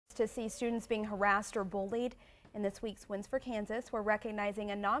to see students being harassed or bullied. In this week's Wins for Kansas, we're recognizing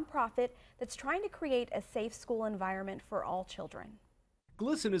a nonprofit that's trying to create a safe school environment for all children.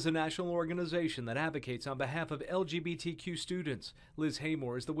 GLSEN is a national organization that advocates on behalf of LGBTQ students. Liz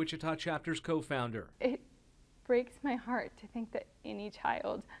Hamor is the Wichita chapter's co-founder. It breaks my heart to think that any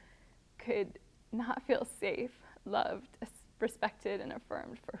child could not feel safe, loved, respected, and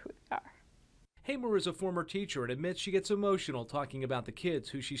affirmed for who they are. Hamor is a former teacher and admits she gets emotional talking about the kids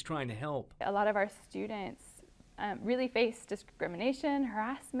who she's trying to help. A lot of our students really face discrimination,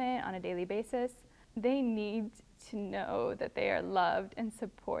 harassment on a daily basis. They need to know that they are loved and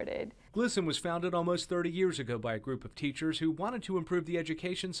supported. GLSEN was founded almost 30 years ago by a group of teachers who wanted to improve the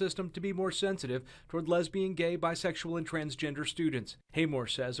education system to be more sensitive toward lesbian, gay, bisexual, and transgender students. Hamor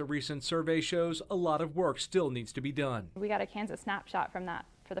says a recent survey shows a lot of work still needs to be done. We got a Kansas snapshot from that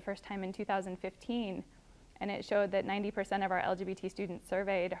for the first time in 2015, and it showed that 90% of our LGBT students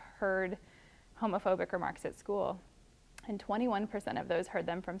surveyed heard homophobic remarks at school, and 21% of those heard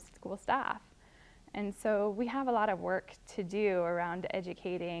them from school staff. And so we have a lot of work to do around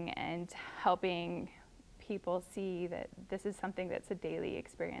educating and helping people see that this is something that's a daily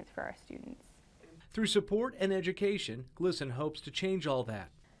experience for our students. Through support and education, GLSEN hopes to change all that.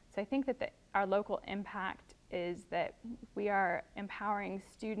 So I think that our local impact is that we are empowering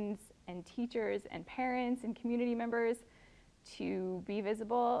students and teachers and parents and community members to be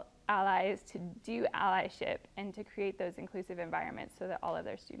visible allies, to do allyship, and to create those inclusive environments so that all of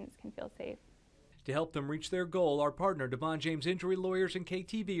their students can feel safe. To help them reach their goal, our partner DeVaughn James Injury Lawyers and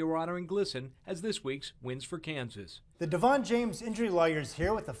KTV are honoring GLSEN as this week's Wins for Kansas. The DeVaughn James Injury Lawyers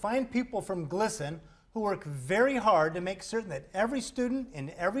here with the fine people from GLSEN who work very hard to make certain that every student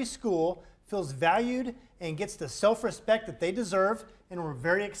in every school feels valued and gets the self-respect that they deserve, and we're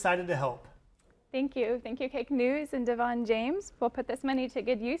very excited to help. Thank you. Thank you, Cake News and DeVaughn James. We'll put this money to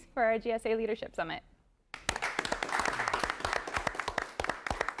good use for our GSA Leadership Summit.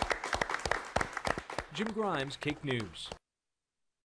 Jim Grimes, Cake News.